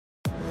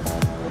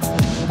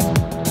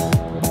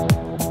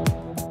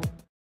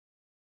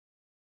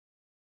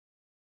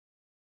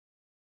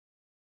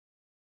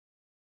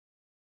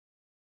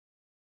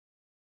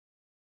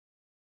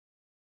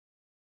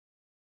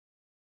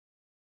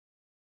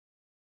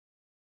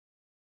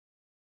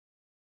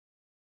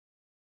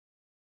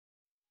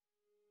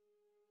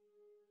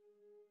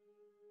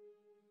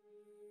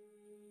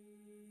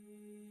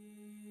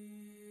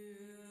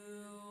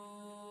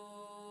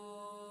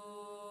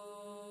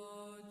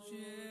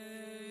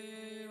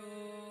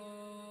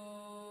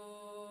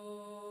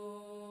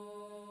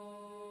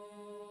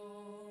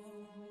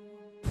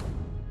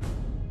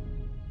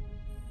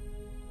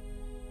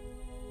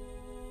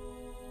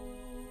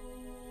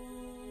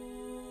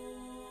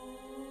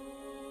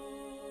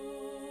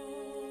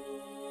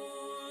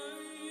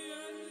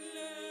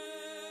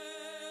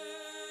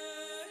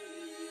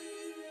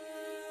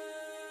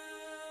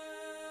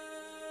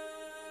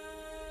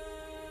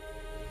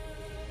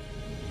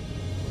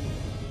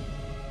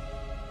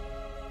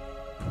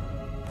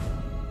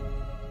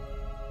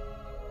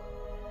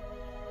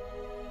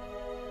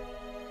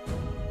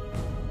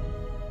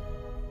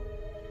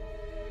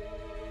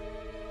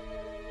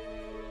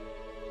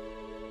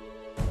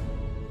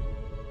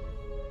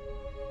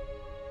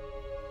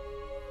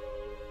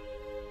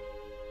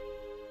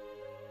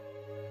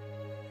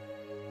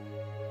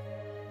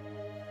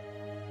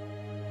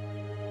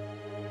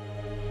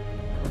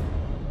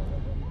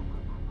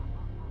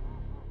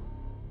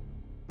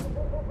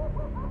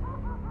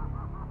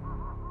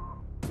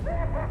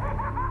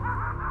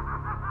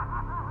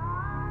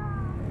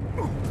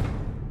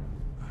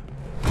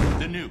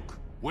nuke.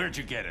 Where'd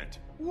you get it?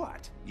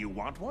 What? You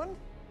want one?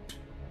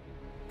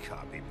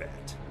 Copy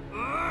that.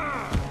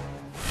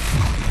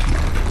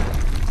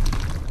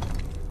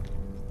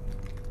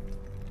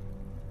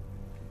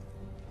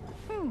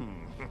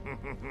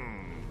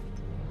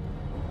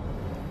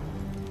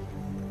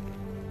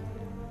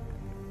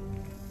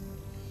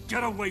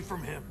 Get away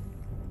from him!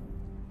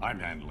 I'm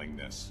handling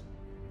this.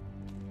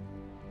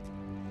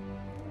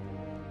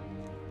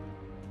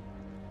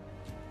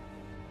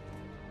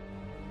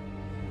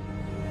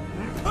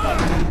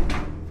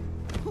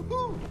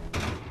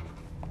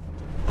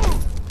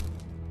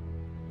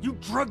 You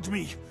drugged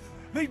me!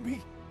 Made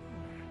me...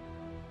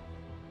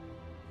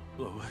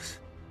 Lois,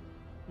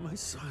 my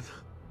son...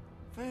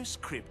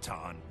 First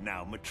Krypton,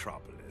 now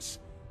Metropolis.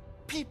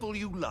 People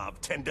you love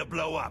tend to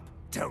blow up,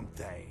 don't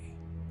they?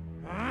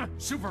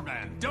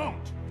 Superman,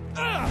 don't!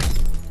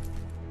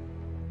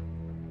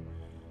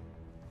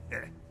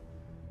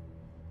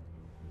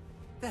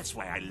 That's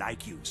why I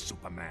like you,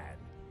 Superman.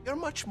 You're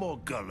much more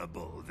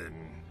gullible than...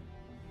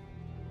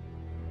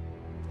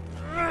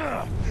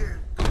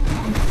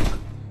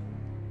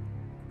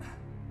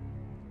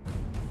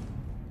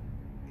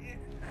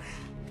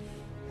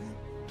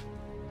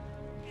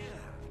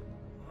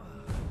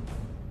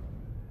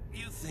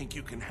 You think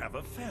you can have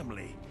a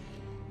family?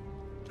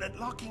 That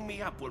locking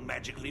me up will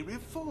magically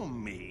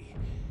reform me.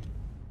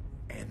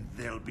 And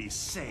they'll be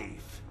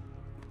safe.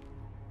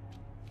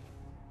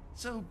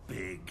 So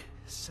big,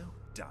 so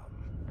dumb.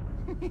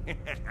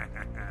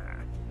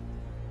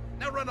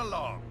 Now run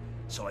along,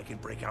 so I can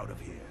break out of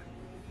here.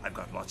 I've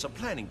got lots of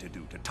planning to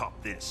do to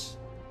top this.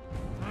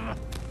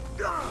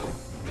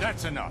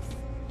 That's enough.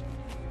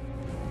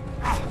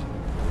 I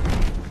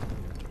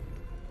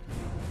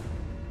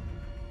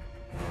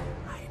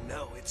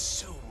know it's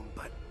soon,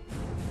 but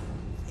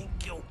think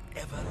you'll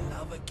ever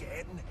love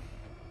again?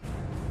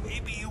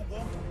 Maybe you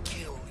won't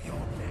kill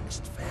your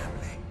next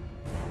family.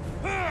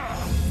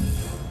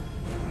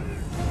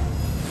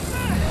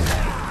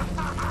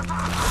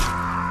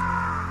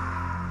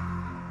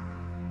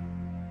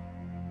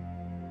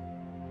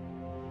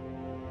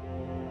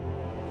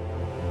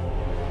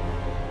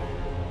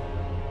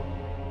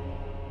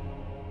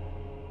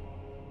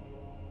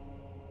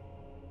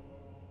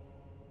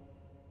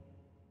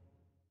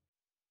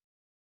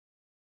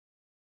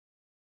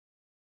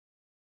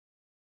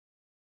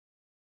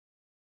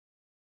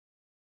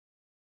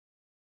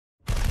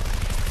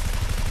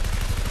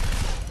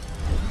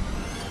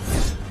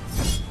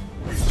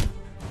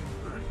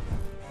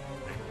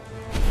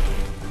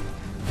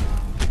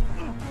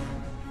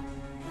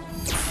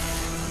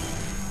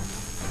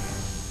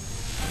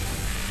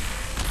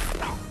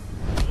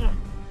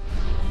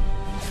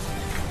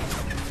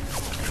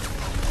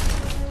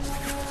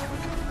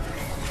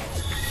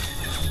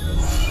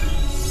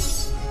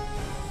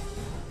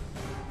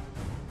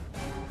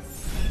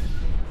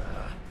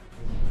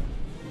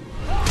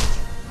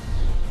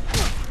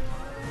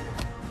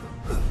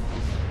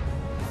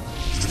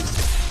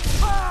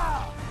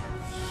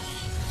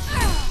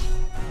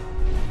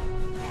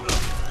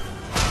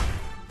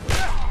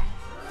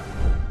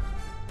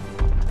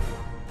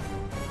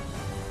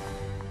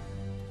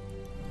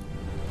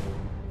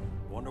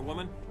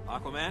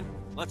 Aquaman,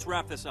 let's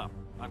wrap this up.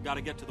 I've got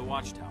to get to the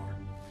watchtower.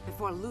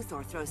 Before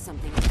Luthor throws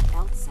something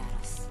else at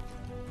us.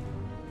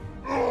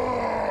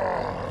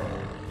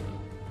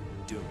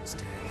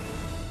 Doomsday.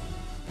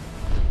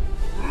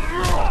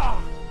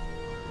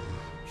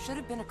 Should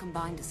have been a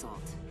combined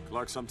assault.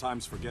 Clark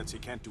sometimes forgets he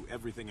can't do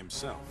everything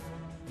himself.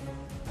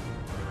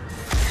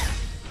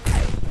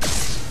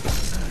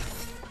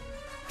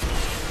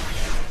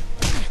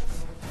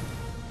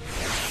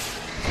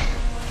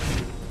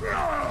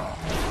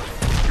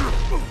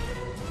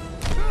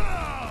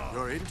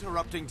 You're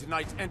interrupting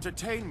tonight's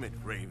entertainment,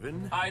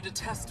 Raven. I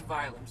detest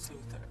violence,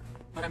 Luthor,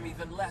 but I'm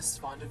even less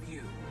fond of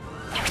you.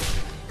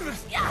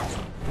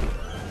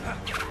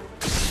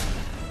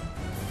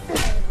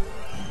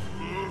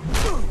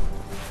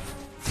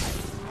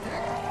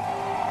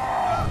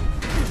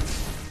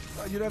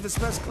 Thought you'd have this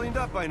mess cleaned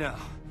up by now.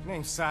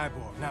 Name's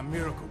Cyborg, not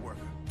Miracle Worker.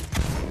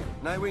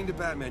 Nightwing to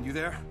Batman, you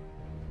there?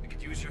 I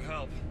could use your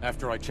help.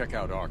 After I check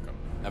out Arkham,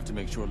 have to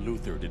make sure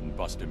Luthor didn't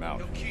bust him out.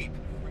 No keep.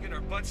 We're getting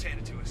our butts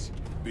handed to us.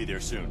 Be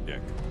there soon,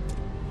 Dick.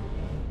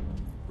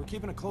 We're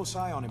keeping a close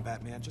eye on him,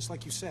 Batman, just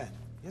like you said.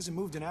 He hasn't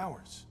moved in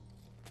hours.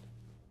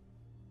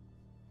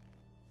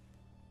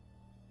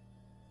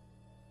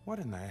 What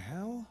in the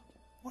hell?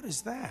 What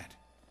is that?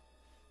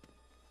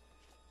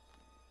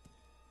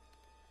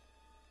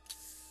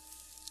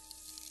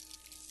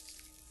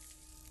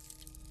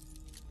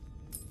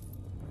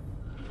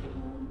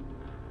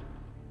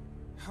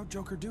 How'd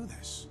Joker do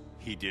this?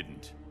 He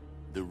didn't.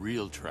 The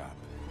real trap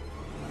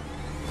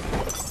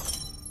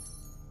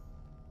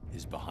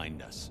is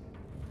behind us.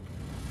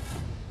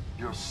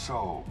 You're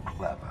so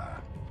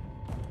clever.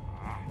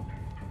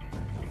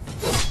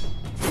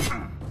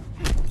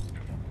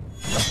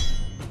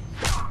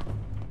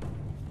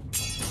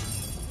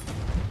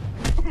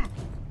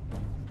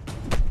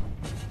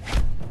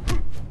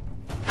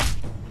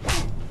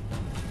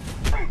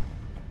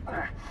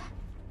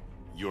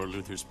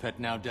 Luthor's pet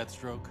now,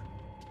 Deathstroke?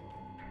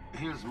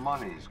 His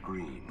money's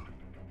green,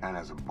 and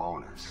as a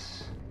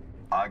bonus,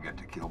 I get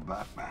to kill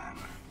Batman.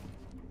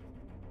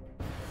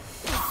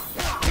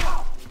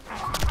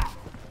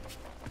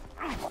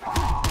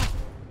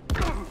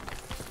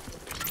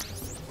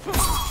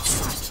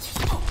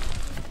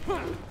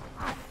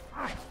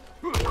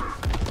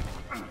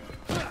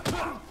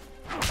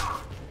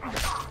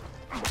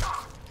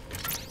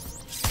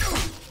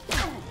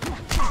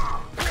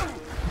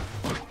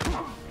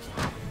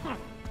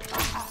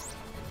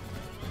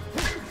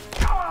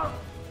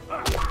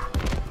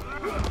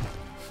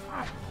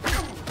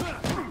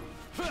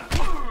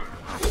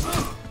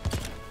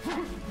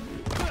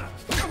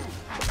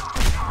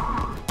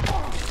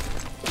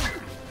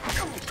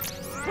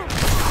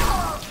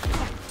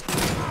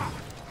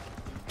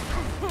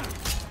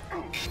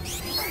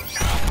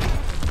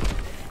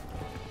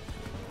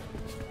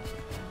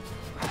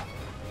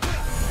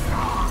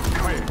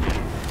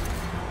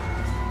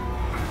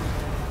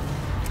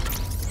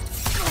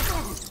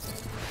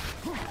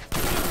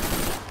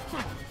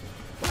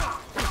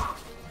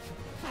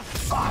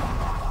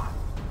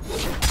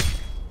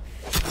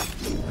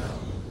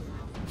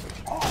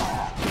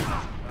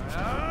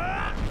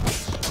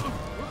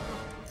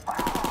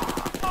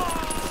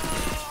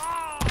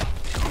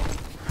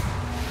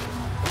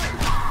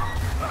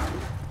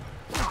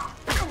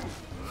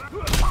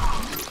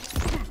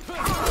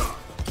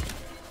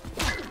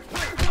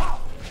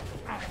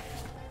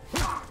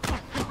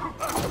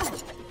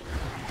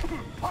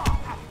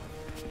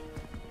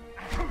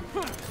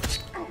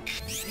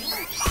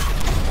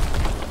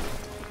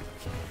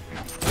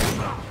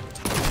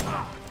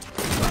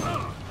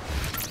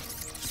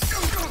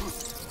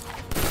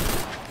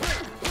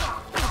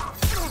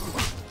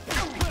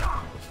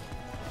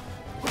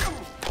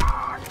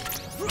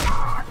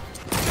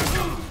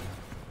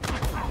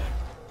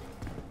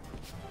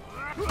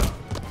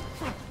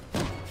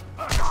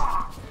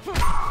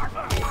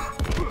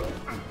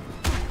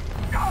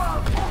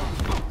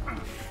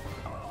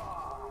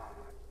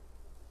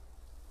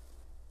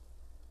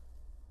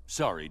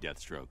 Sorry,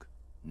 Deathstroke.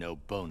 No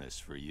bonus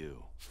for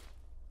you.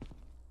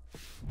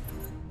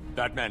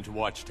 Batman to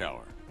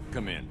Watchtower.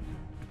 Come in.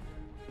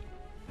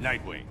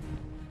 Nightwing.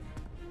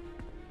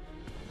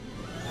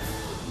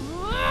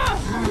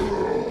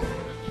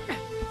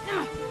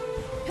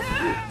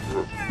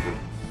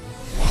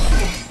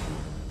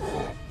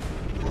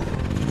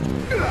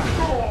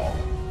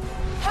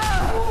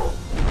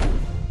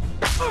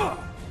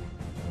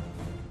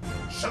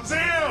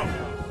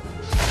 Shazam!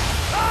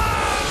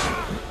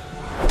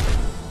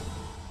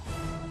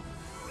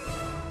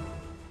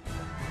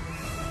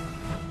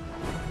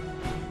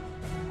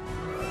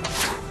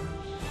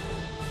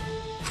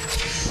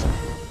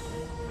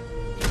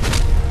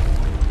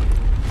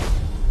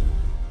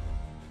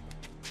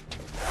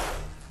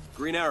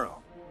 Green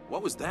Arrow.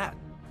 What was that?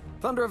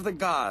 Thunder of the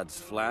gods,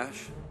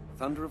 Flash.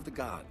 Thunder of the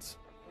gods.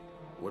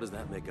 What does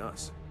that make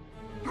us?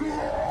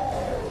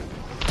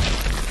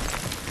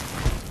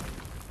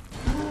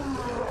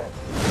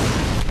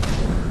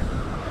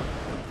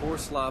 Poor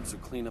slobs who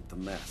clean up the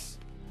mess.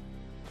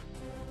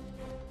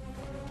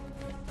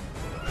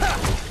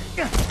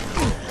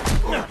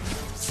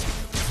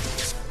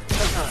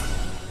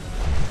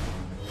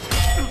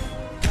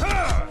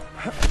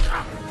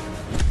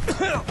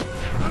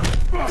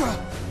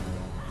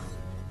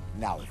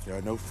 Now, if there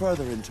are no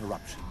further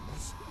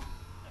interruptions.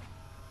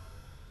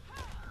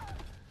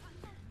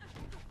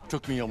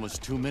 Took me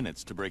almost 2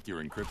 minutes to break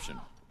your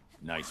encryption.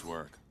 Nice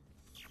work.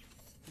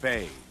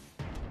 Bane.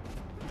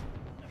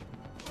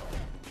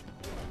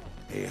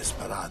 He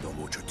esperado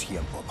mucho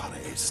tiempo para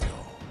esto.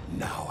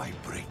 Now I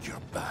break your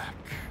back.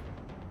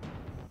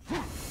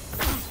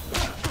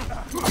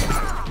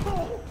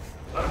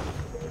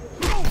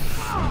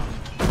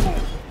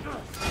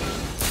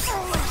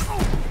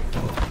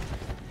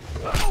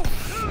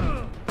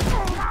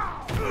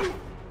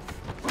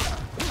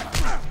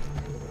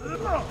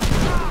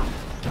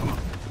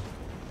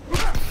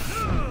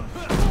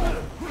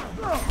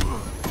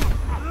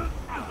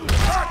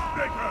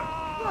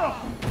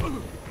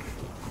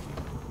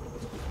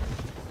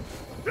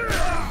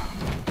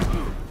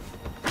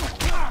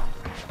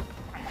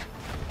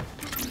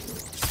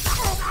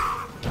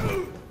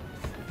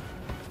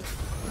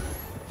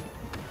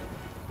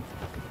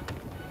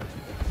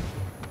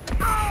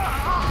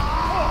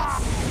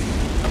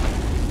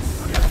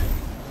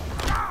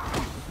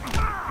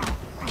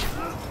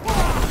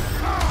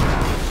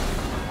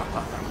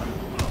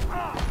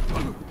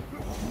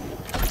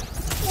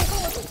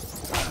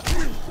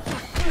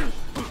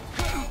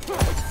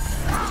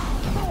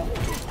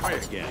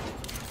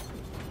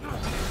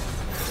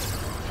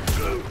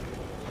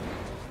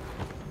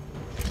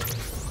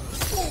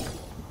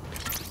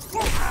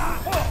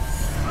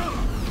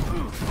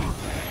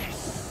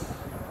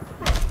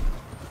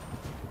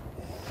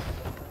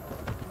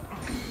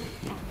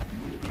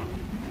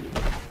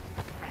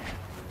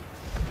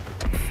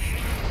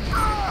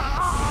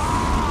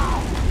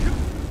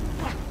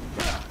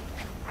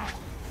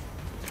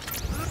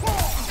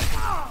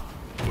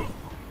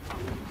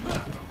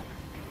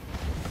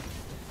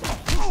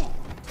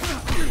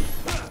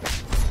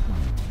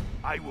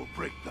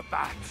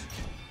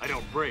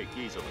 break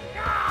easily.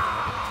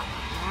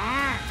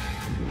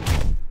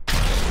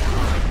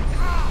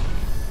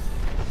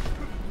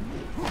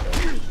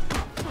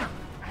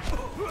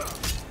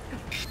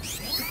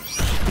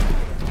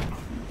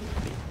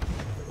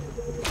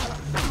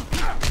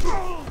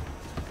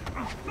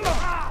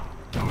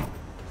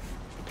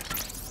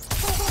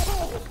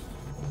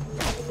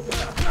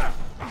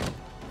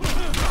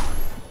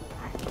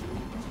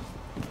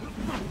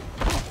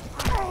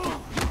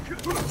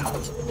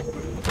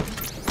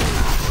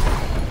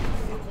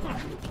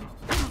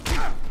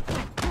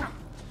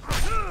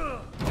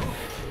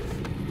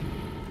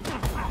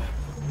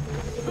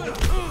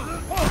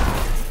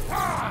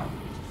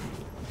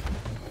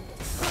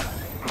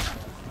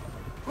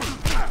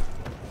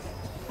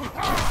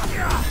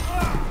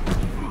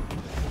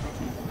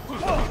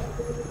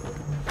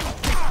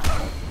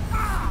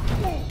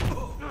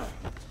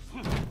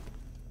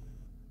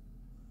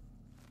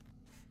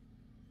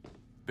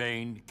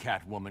 Bane,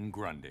 Catwoman,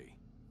 Grundy.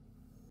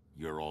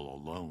 You're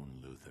all alone,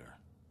 Luther.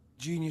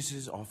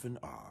 Geniuses often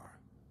are.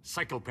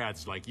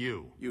 Psychopaths like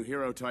you. You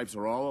hero types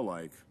are all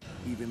alike.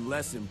 Even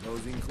less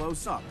imposing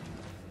close up.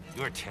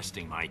 You're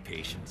testing my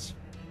patience.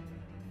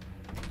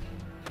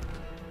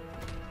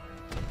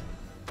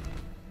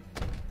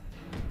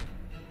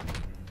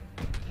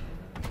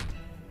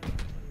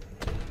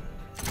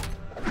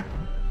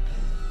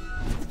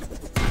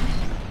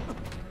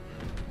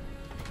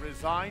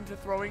 Resigned to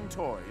throwing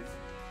toys?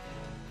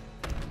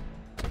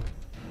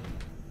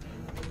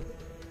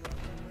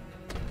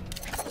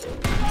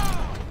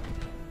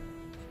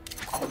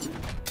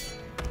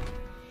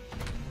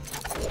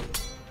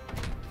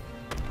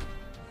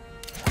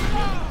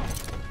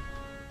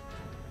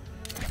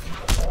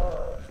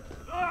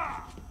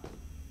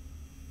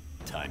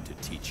 Time to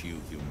teach you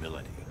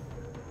humility.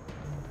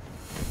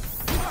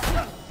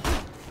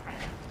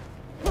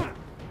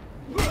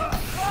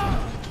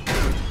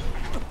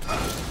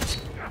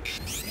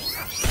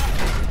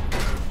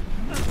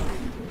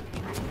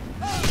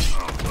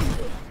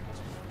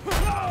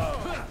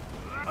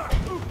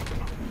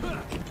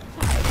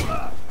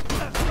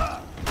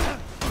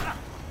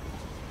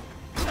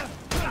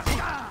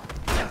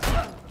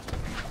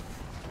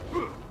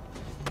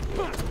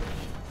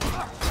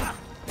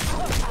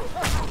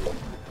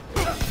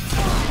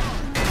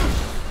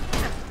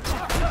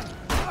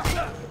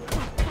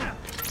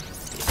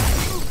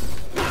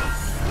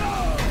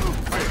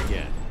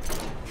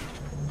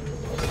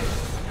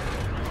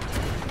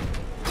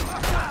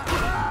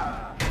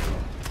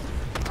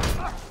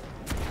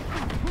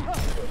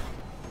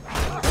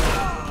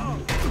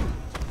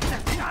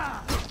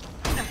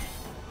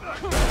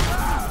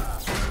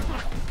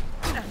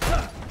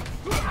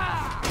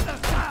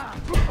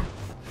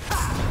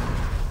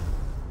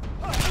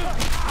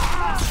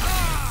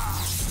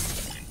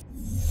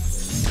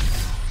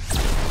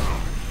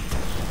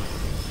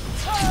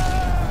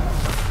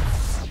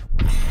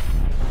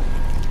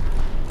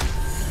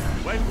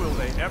 When will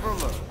they ever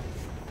learn?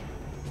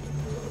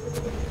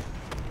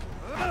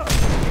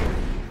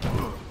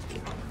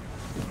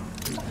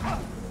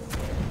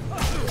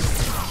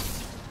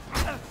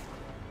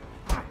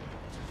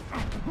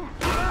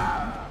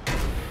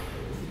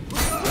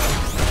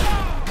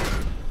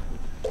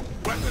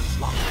 Weapons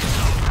locked.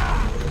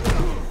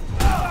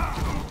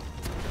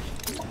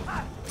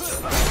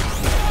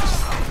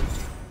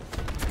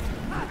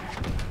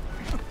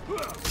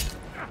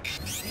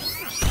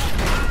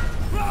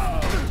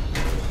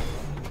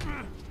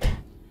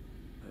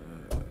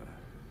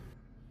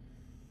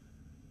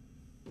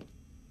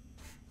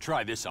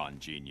 Try this on,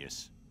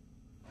 genius.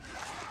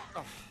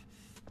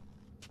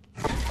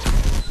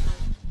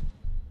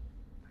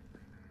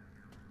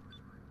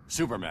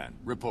 Superman,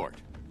 report.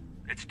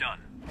 It's done.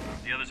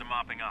 The others are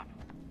mopping up.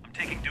 I'm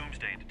taking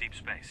Doomsday into deep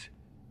space.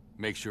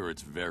 Make sure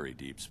it's very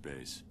deep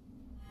space.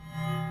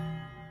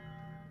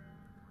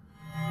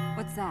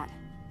 What's that?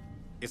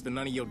 It's the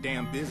none of your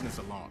damn business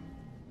alarm.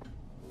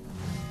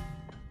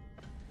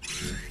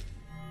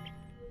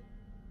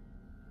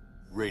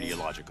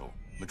 Radiological.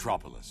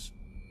 Metropolis.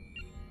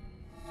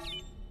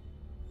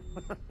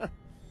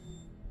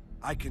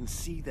 I can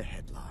see the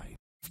headline.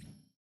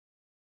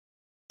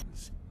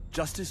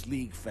 Justice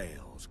League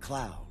fails.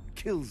 Clown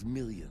kills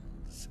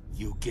millions.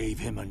 You gave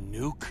him a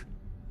nuke?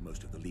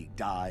 Most of the League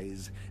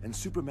dies, and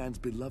Superman's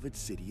beloved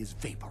city is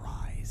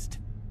vaporized.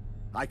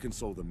 I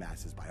console the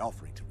masses by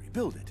offering to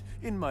rebuild it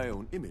in my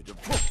own image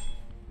of...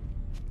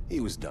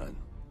 He was done.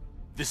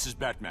 This is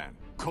Batman.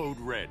 Code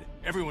Red.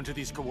 Everyone to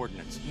these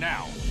coordinates,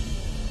 now!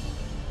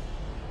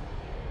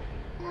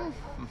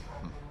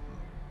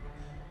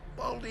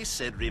 Baldy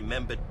said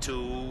remember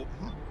to...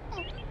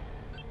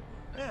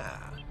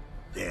 Ah,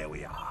 there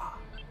we are.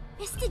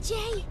 Mr.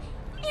 J,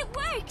 it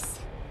works!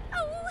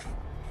 Oh!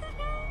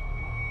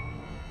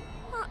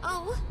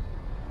 Uh-oh.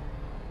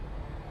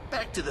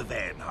 Back to the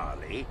van,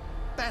 Harley.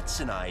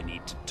 Bats and I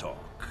need to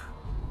talk.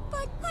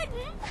 But...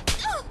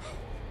 Oh!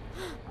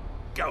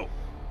 Go!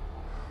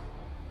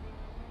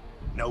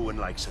 No one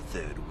likes a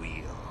third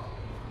wheel.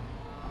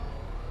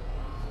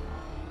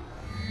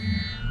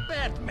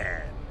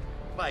 Batman,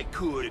 my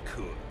cour de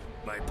cour.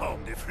 my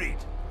pomme de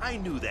frites. I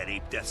knew that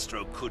ape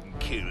Deathstroke couldn't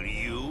kill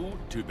you.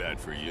 Too bad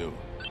for you.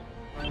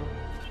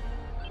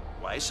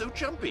 Why so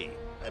jumpy?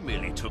 I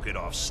merely took it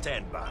off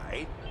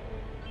standby.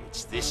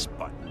 It's this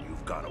button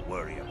you've got to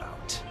worry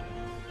about.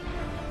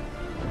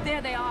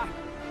 There they are.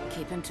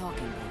 Keep him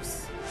talking,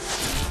 Bruce.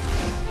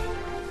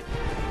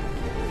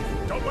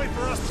 Don't wait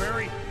for us,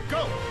 Barry.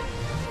 Go!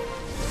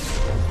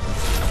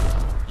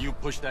 You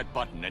push that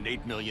button and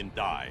 8 million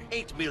die.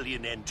 8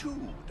 million and 2,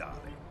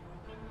 darling.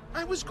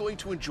 I was going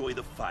to enjoy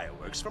the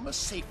fireworks from a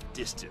safe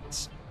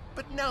distance.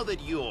 But now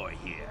that you're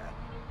here,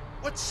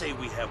 let's say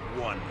we have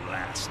one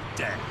last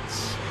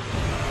dance.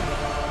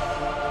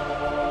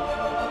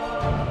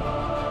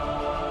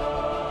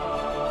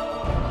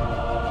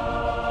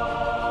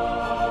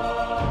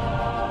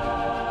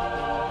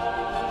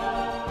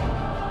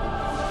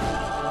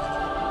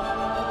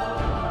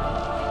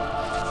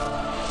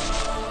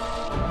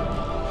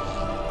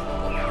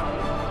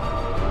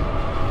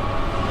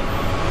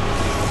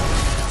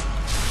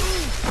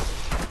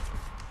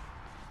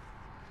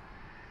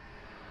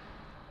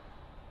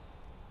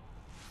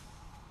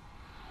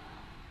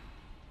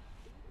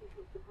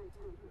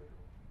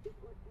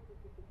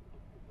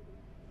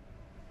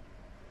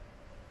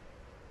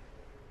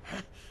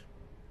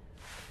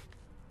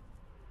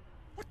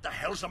 What the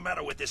hell's the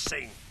matter with this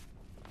thing?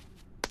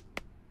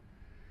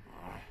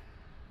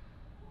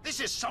 This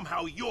is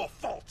somehow your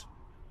fault.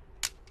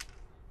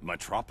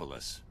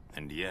 Metropolis,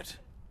 and yet...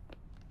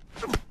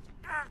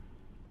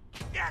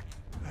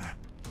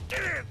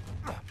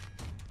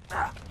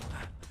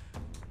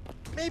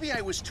 Maybe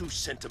I was too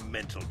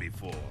sentimental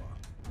before.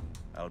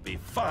 I'll be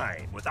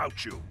fine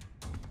without you.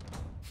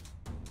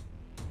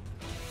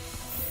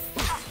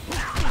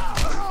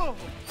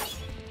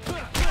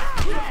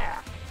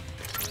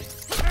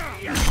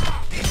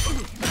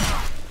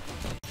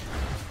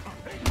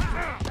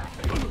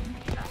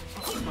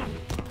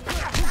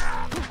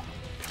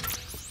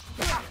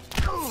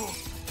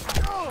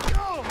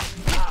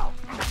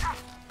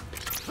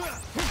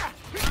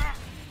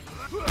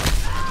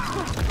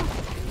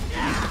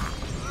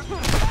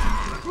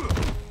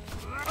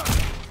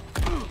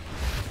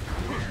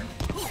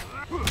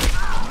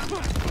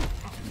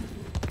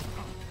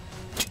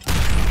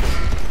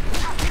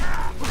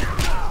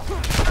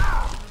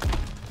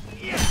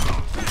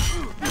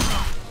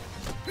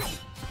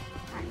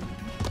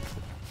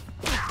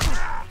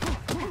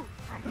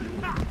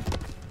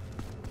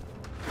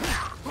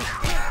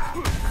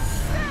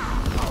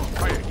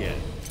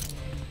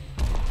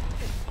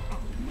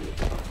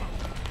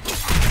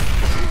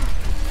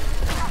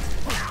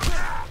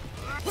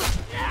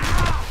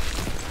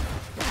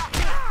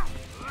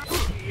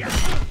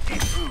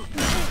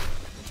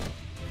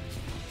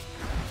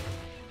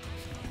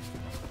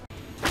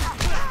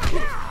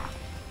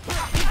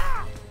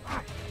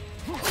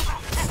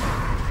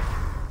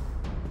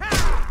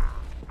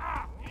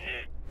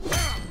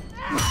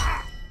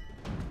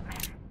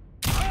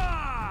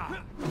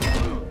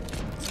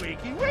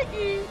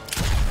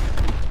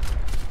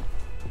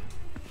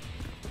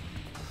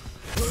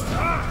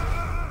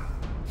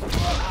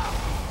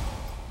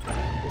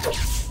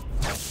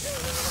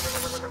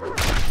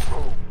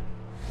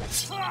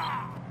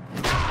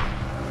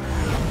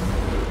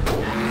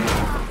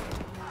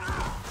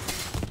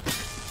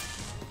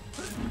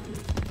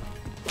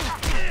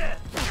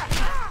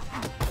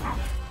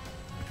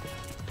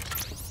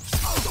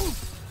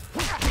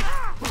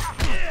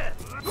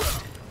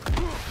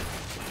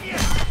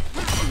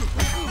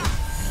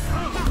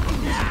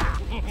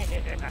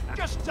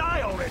 Just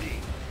die already!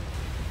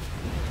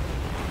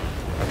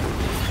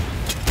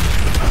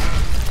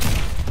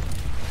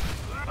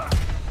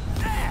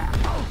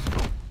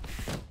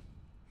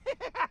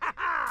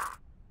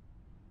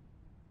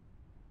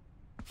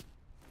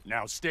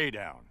 Now stay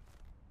down.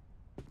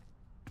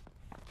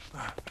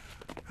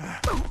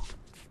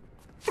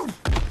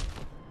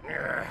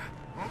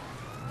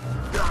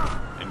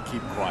 And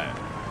keep quiet.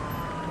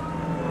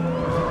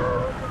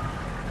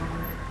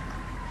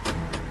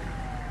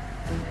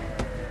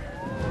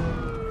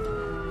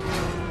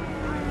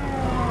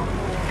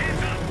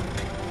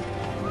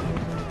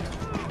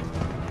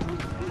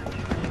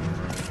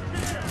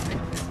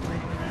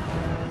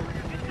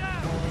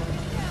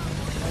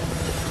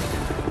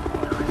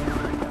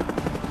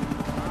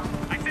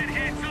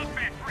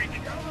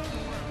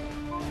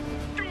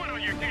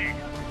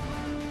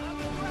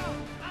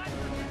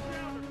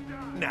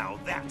 Now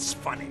that's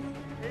funny.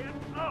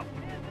 Hands up!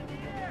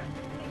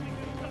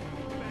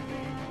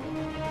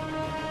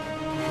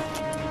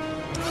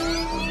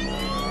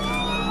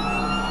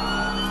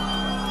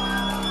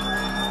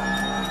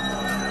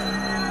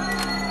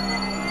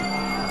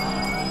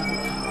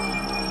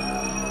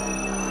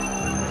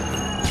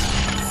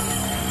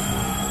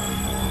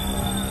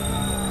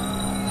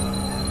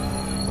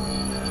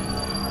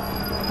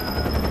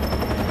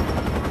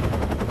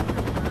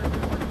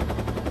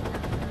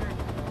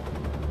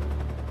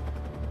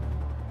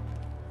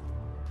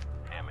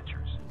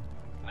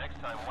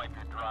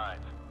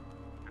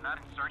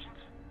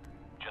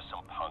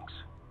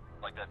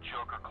 Like that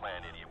Joker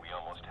clan idiot we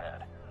almost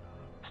had.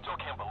 Still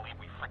can't believe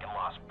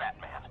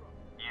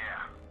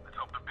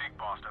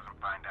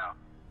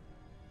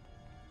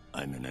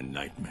I'm in a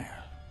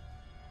nightmare.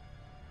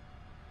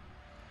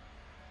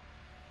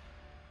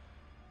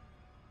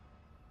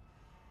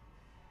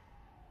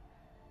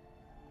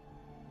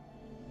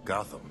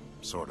 Gotham,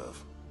 sort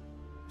of.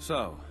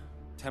 So,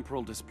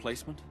 temporal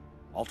displacement?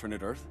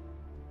 Alternate Earth?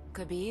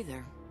 Could be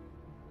either.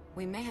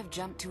 We may have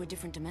jumped to a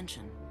different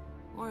dimension.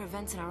 Or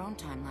events in our own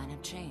timeline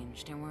have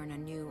changed, and we're in a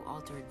new,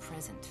 altered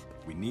present.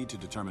 We need to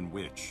determine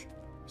which.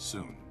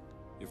 Soon.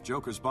 If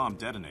Joker's bomb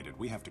detonated,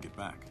 we have to get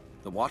back.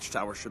 The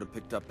Watchtower should have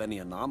picked up any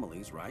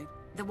anomalies, right?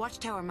 The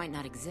Watchtower might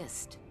not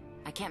exist.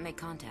 I can't make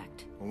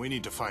contact. Well, we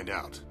need to find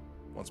out.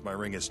 Once my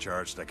ring is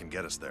charged, I can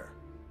get us there.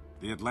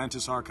 The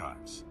Atlantis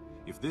Archives.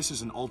 If this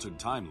is an altered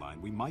timeline,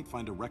 we might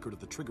find a record of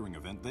the triggering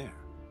event there.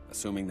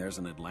 Assuming there's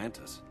an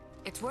Atlantis.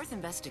 It's worth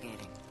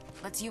investigating.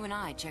 Let's you and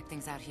I check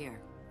things out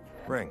here.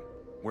 Ring,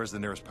 where's the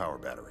nearest power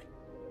battery?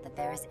 The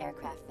Barris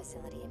Aircraft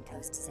Facility in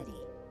Coast City.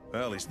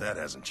 Well, at least that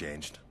hasn't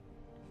changed.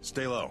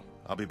 Stay low.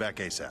 I'll be back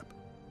ASAP.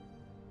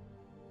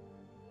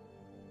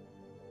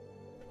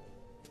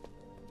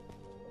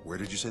 Where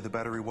did you say the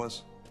battery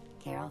was?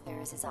 Carol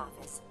Ferris's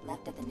office,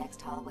 left at the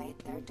next hallway,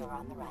 third door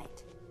on the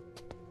right.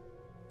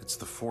 It's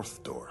the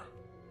fourth door.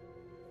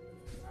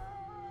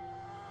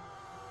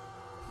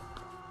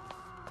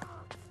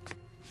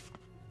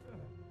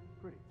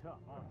 Pretty tough,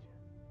 aren't you?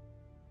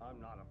 I'm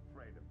not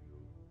afraid of you,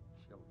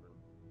 children.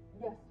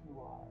 Yes, you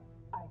are.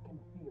 I can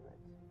feel it.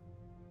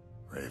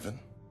 Raven?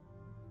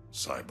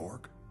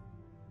 Cyborg?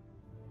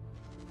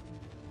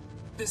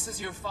 This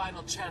is your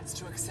final chance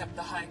to accept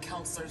the High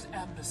Counselor's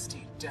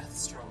amnesty,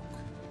 Deathstroke.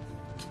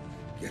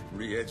 Get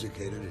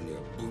re-educated in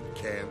your boot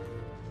camp?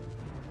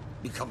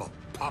 Become a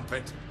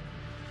puppet?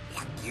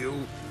 Like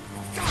you?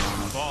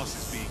 My boss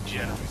is being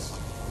generous.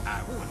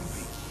 I wouldn't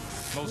be.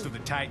 Most of the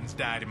Titans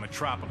died in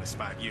Metropolis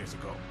 5 years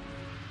ago.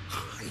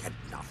 I had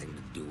nothing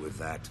to do with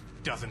that.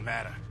 Doesn't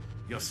matter.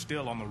 You're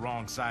still on the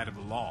wrong side of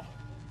the law.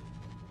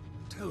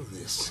 Tell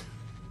this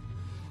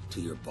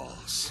to your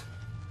boss.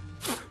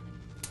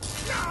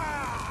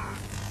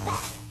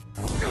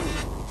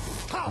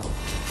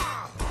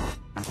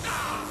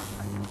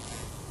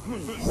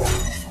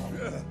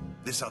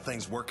 This how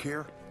things work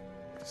here?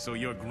 So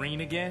you're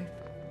green again?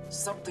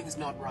 Something's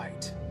not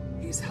right.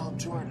 He's Hal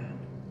Jordan,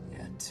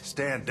 yet...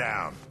 Stand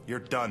down. You're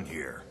done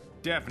here.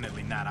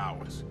 Definitely not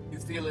ours. You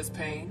feel his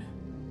pain?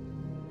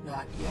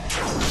 Not yet.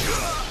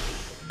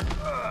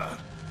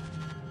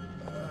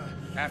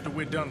 After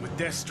we're done with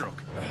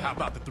Deathstroke, how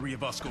about the three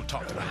of us go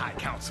talk to the High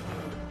Council?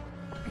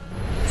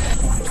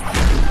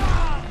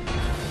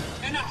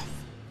 Enough!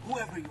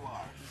 Whoever you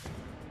are,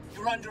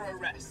 you're under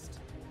arrest.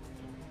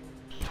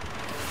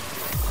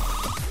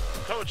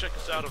 Come and check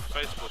us out on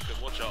Facebook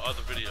and watch our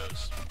other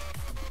videos.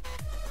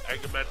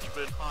 Anger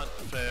management, hunt,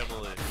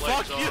 family,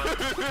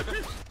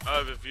 playtime,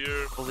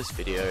 overview. For this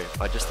video,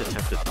 I just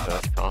attempted the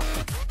first car.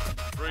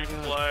 Brief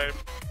play.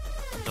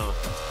 No.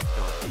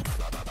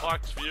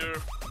 Pikes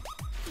view.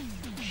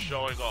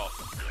 Showing off.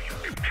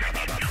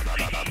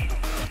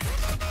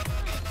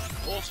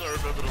 Also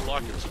remember to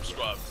like and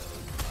subscribe.